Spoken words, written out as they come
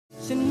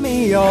ฉันไม่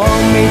ยอ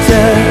มไม่เจ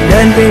อเดิ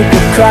นไปกั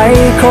บใคร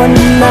คน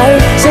ไหน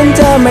ฉัน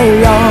จะไม่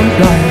ยอมป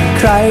ล่อย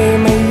ใคร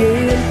มายื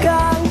นข้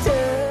างเธ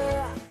อ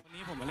วัน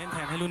นี้ผมมาเล่นแท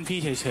นให้รุ่นพี่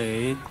เฉย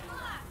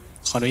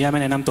ๆขออนุญาตไ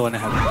ม่แนะนำตัวน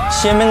ะครับเ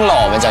ชี่ยแม่งหล่อ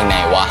มาจากไหน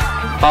วะ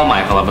เป้าหมา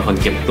ยของเราเป็นคน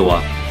เก็บตัว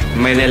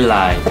ไม่เล่นไล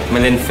น์ไม่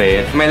เล่นเฟ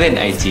ซไม่เล่น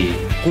IG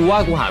กูว่า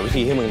กูหาวิ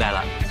ธีให้มึงได้ล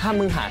ะถ้า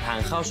มึงหาทาง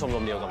เข้าชมร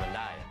มเดียวกับมันไ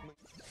ด้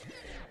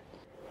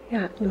อย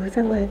ากรู้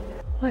จังเลย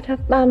ว่าถ้า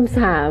ปั้มส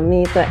า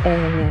มีตัวเอ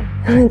งเนี่ย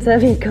มันจะ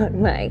มีกฎ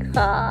หมาย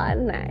ข้อ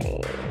ไหน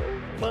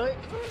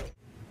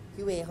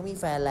พี่เวเขามี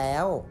แฟนแล้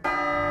ว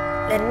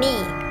และนี่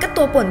ก็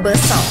ตัวป่วนเบอ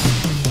ร์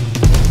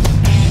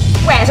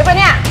แหวนใช่ปะ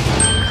เนี่ย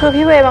คือ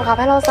พี่เวบังคับ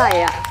ให้เราใส่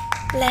อ่ะ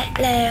และ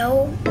แล้ว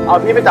เอา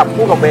พี่ไปจับ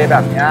คู่กับเวแบ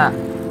บเนี้ย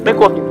ไม่ก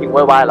ลัวผิงๆ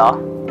วายๆเหรอ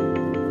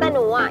แต่ห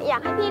นูอ่ะอยา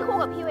กให้พี่คู่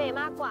กับพี่เว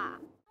มากกว่า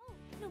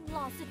หนุ่มห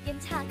ล่อสุดเย็น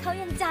ชาเขา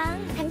ยังจัง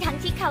ทั้ง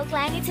ที่เขาแก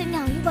ล้งให้เธอเหง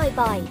าอยู่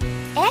บ่อย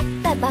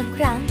ๆแต่บางค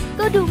รั้ง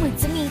ก็ดูเหมือน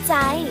จะมีใจ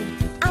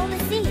เอาละ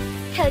สิ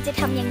เธอจะ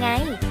ทำยังไง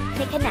ใ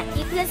นขณะ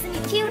ที่เพื่อนสนิ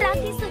ทที่รัก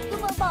ที่สุดก็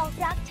มาบอก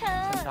รักเธ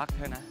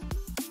อนะ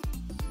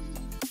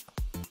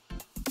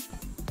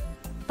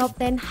Top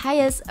 10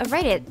 highest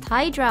rated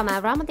Thai drama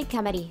romantic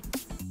comedy.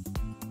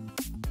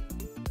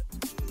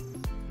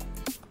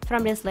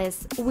 From this list,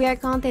 we are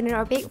continuing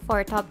our pick for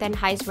top 10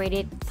 highest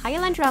rated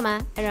Thailand drama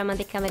and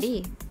romantic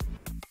comedy.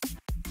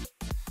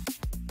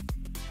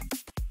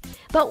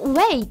 But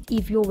wait,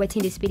 if you're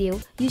watching this video,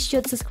 you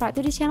should subscribe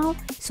to the channel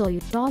so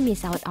you don't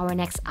miss out our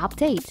next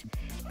update.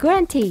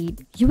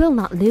 Guaranteed, you will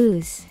not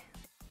lose.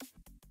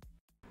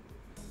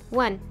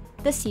 1.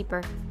 The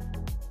Shipper.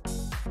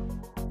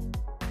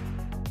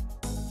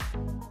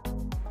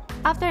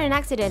 After an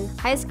accident,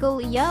 high school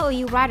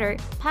yaoi writer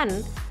Pan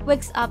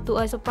wakes up to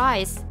a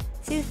surprise.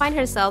 She finds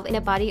herself in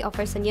the body of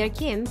her senior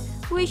Kim,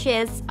 who she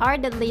is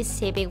ardently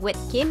sleeping with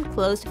Kim's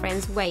close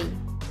friend's Wei.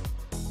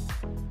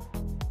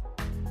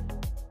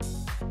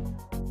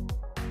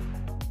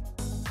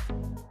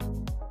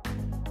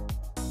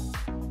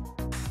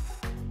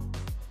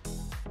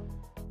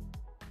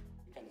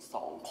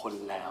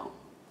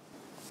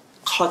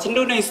ขอฉัน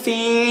ดูหน่อยสิ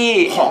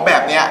ของแบ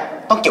บเนี้ย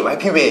ต้องเก็บไว้ให้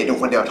พี่เวดู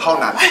คนเดียวเท่า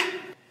นั้น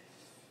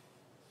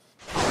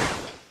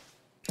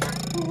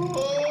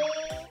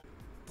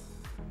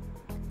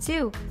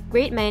 2.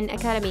 Great Man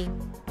Academy.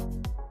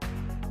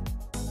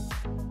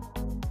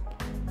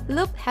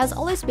 Loop has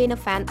always been a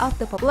fan of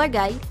the popular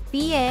guy,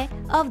 PA,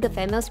 of the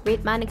famous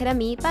Great Man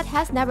Academy but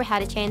has never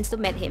had a chance to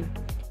meet him.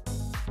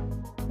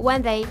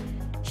 One day,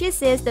 she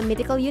sees the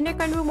mythical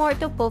unicorn rumor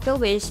to fulfill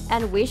wish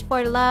and wish for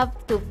love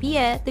to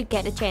PA to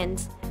get a chance.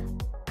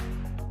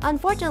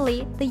 Unfortunately,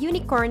 the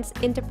unicorns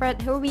interpret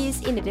her wish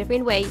in a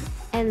different way,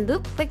 and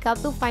Loop wakes up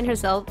to find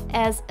herself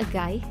as a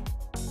guy.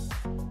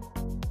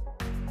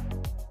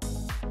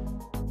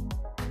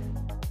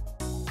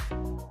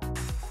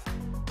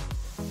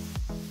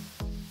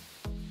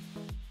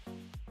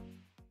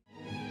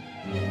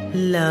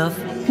 Love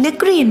นัก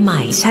เรียนให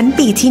ม่ชั้น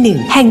ปีที่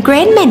1แห่ง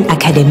Great Men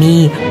Academy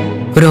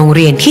โรงเ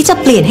รียนที่จะ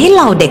เปลี่ยนให้เห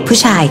ล่าเด็กผู้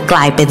ชายกล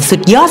ายเป็นสุ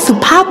ดยอดสุ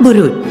ภาพบุ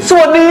รุษส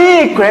วัสดี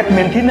Great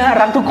Men ที่น่า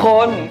รักทุกค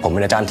นผมเป็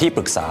นอาจารย์ที่ป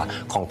รึกษา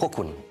ของพวก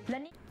คุณ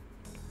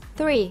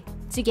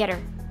 3. Together.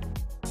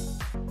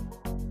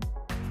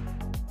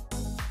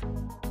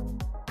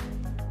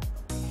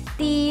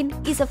 Teen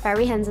is a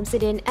very handsome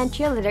student and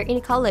cheerleader in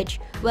college,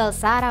 while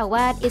Sarah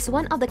Watt is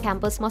one of the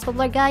campus' most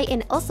popular guy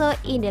and also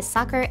in the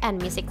soccer and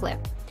music club.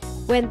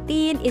 When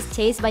Teen is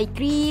chased by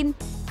Green,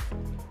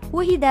 who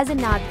he does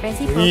not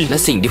reciprocate, และ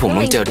สิ่งที่ผม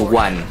ต้องเจอทุก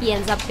วัน he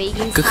ends up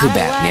begging ก็คือแ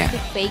บบเนี้ย Sarah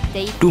to fake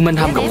date ดูมัน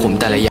ทำกับผม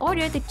แต่ละอย่าง in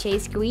order to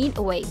chase Green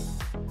away.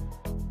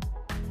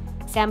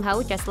 Somehow,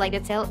 just like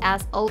the tale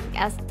as old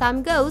as time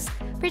goes,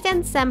 pretend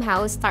somehow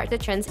start to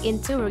turn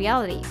into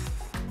reality.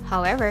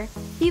 However,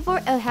 before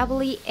a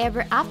happily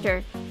ever after,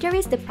 there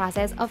is the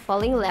process of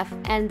falling in love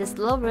and the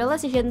slow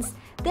realizations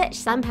that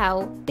somehow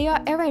they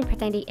are aren't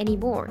pretending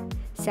anymore.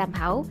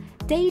 Somehow,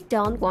 they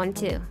don't want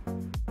to.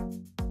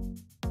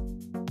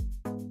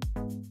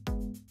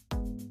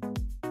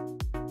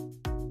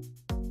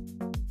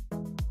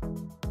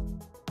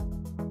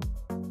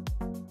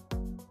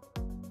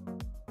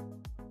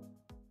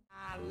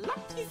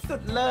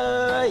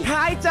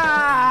 Hi จ๋า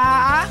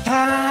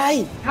Hi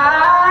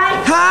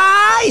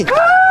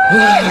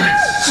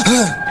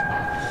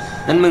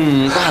นั้นมึง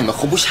ก็หันมา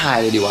คบผู้ชาย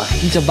เลยดีวะ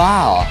มึงจะบ้า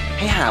เหรอใ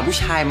ห้หาผู้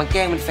ชายมาแก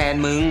ล้งเป็นแฟน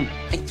มึง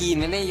ไอ้กีน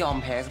ไม่ได้ยอม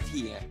แพ้สักที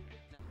ไง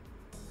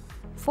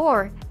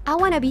 4. I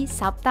Wanna Be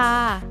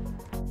Sup'Tar.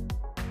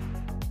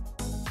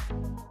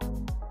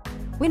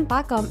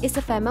 Wimarn is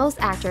a famous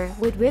actor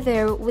with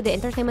the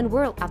entertainment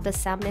world after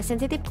some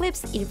sensitive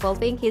clips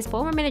involving his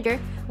former manager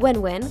Wen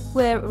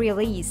were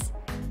released.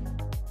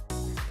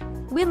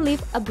 Win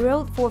lived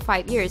abroad for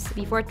 5 years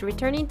before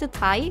returning to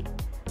Thai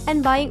and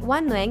buying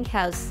one Nuang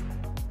house.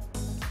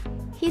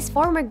 His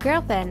former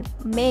girlfriend,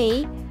 May,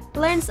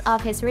 learns of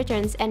his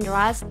returns and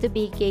rushes to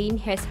begin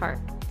his heart.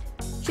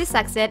 She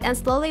succeeds and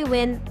slowly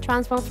Win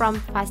transforms from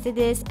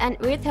fastidious and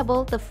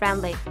irritable to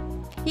friendly.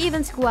 He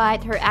even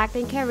squared her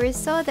acting career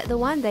so that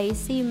one day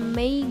she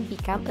may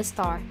become a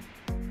star.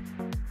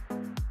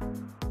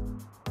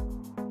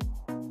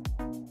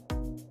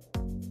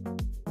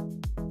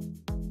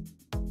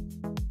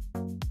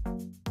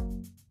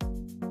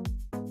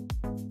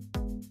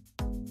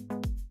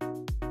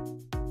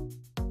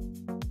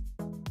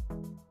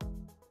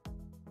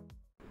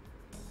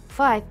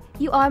 5.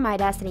 You Are My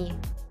Destiny.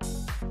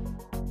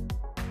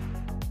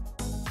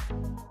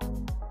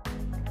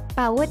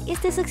 Pawut is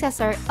the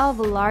successor of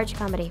a large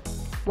company.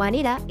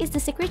 Wanita is the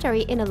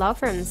secretary in the law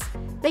firms.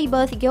 They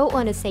both go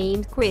on the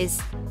same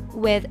cruise,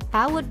 with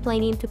Pawut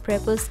planning to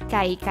propose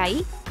Kai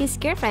Kai, his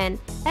girlfriend,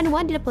 and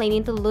Wanita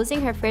planning to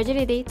losing her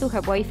virginity to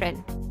her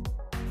boyfriend.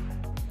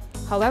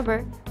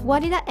 However,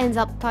 Wanita ends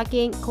up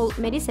taking cold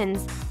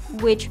medicines,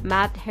 which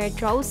made her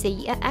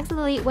drowsy and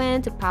accidentally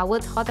went to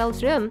Pawut's hotel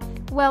room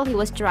while he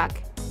was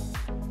drunk.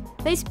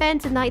 They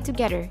spend the night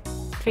together.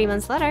 3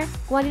 months later,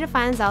 Wanita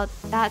finds out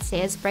that she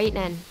is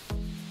pregnant.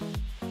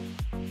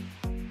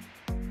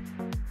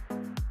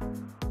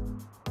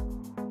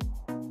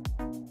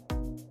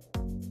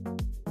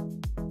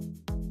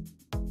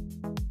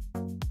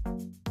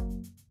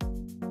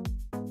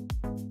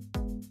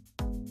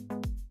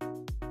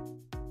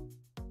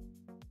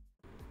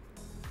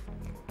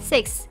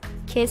 Six.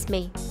 Kiss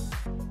Me.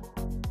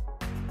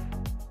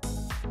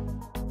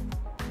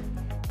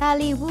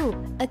 Tali Wu,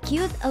 a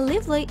cute,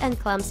 lively, and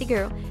clumsy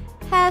girl,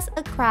 has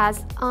a crush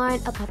on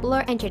a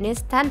popular engineer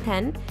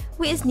Tan,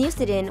 who is a new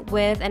student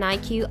with an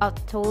IQ of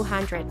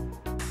 200.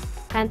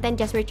 Tan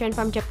just returned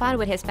from Japan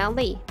with his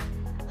family.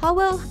 How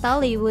will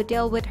Tali Wu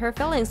deal with her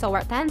feelings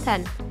toward Tan?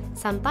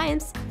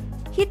 Sometimes,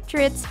 he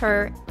treats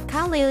her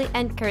kindly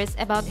and cares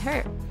about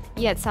her.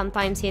 Yet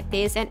sometimes he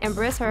teases and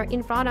embraces her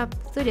in front of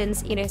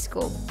students in his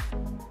school.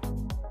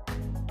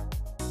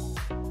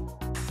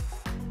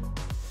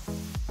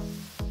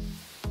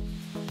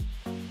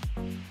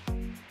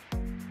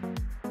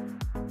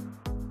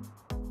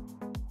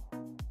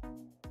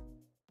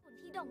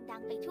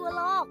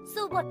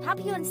สู่บทภาพ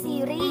ยนตร์ซี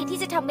รีส์ที่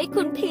จะทำให้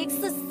คุณพีค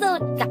สุ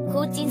ดๆกับ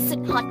คู่จิ้นสุ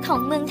ดฮอตของ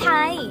เมืองไท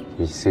ย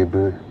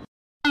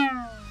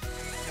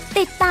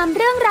ติดตามเ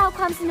รื่องราวค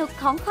วามสนุก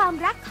ของความ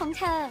รักของ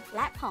เธอแ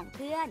ละของเ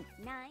พื่อน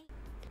ใน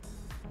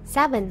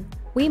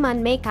 7. Wimarn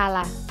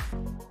Mekala.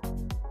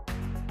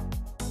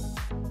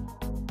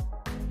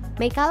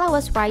 Mekala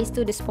was raised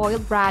to the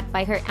spoiled brat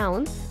by her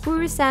aunt, who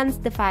resents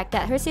the fact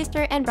that her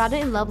sister and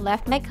brother-in-law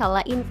left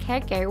Mekala in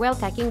care while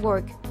taking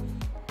work.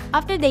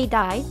 After they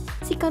died,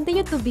 she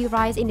continued to be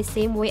raised in the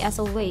same way as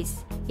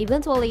always.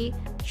 Eventually,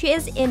 she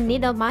is in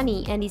need of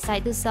money and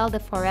decides to sell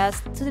the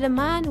forest to the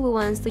man who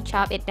wants to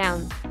chop it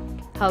down.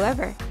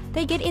 However,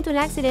 they get into an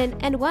accident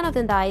and one of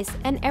them dies,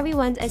 and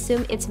everyone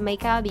assumes it's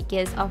Meka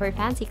because of her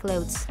fancy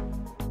clothes.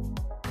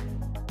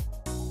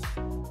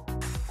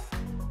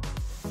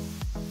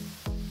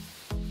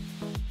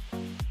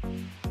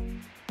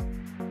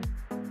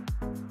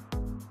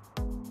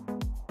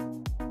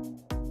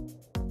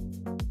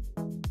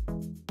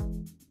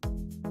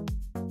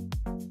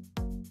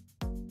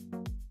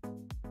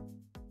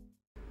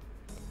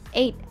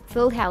 Eight.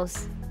 Full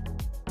House.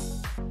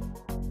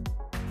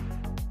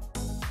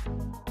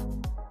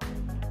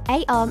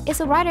 Aom is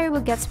a writer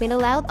who gets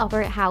swindled out of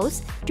her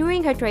house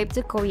during her trip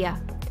to Korea.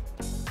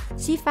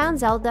 She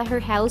finds out that her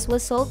house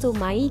was sold to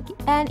Mike,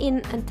 and in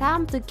an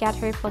attempt to get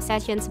her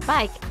possessions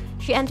back,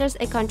 she enters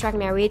a contract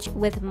marriage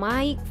with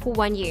Mike for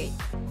 1 year.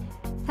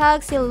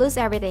 Thus, she'll lose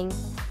everything.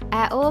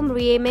 Aom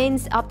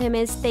remains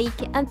optimistic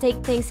and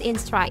takes things in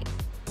stride.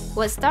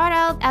 What started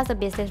out as a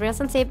business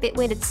relationship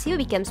between the two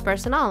becomes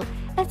personal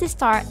as they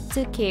start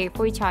to care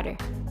for each other.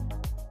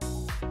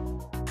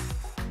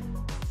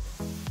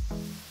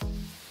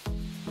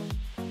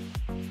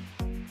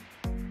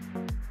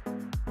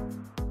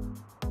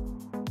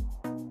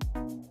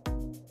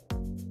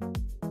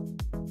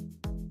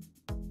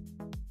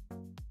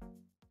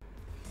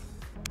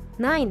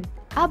 Nine.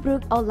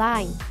 Ruk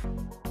Online.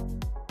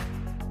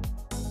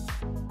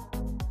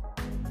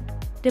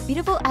 The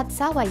beautiful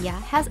Atsawaya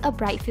has a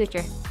bright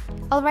future.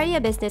 Already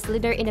a business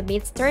leader in the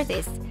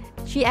mid-30s,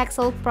 she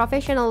excels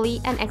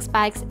professionally and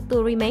expects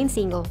to remain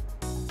single.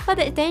 But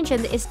the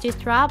attention is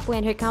disrupted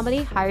when her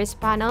company hires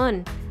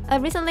Panon, a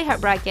recently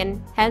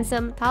heartbroken,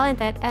 handsome,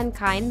 talented, and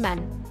kind man.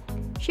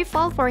 She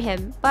falls for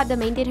him, but to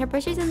maintain her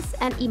positions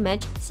and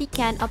image, she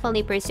can't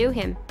openly pursue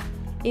him.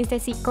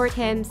 Instead, she courts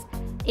him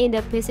in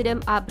the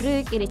pseudonym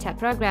Ruk in the chat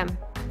program.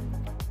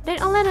 Their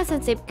online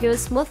relationship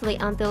goes smoothly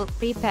until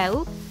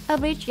Pripeu, a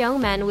rich young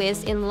man who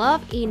is in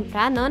love in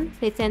Pranon,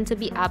 pretends to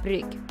be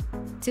Ruk.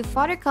 To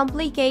further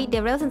complicate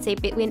the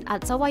relationship between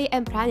Atsawaya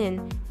and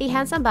Pranon, a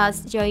handsome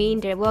boss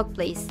joins their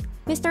workplace.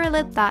 Mr.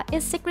 Lepta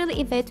is secretly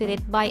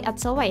infatuated by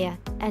Atsawaya,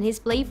 and his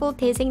playful,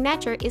 teasing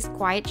nature is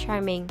quite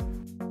charming.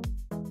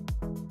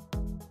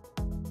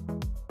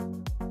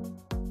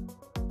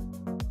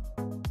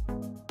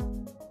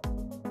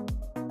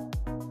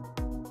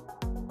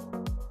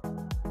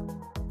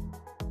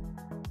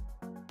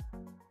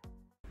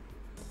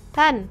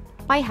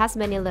 My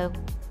Husband in Love.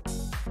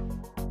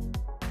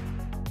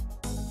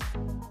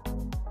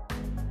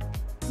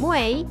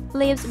 Mui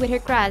lives with her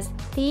crush,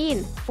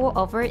 Tin, for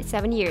over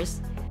 7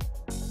 years.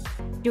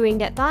 During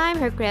that time,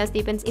 her crush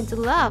deepens into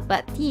love,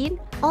 but Tin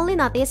only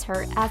notices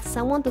her as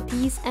someone to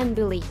tease and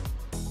bully.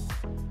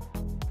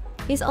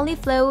 His only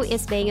flaw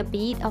is being a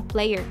bit of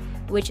player,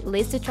 which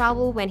leads to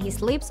trouble when he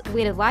sleeps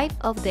with the wife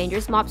of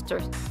dangerous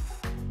mobsters.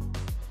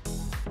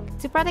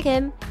 To protect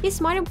him, his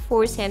mother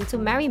forced him to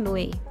marry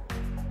Mui.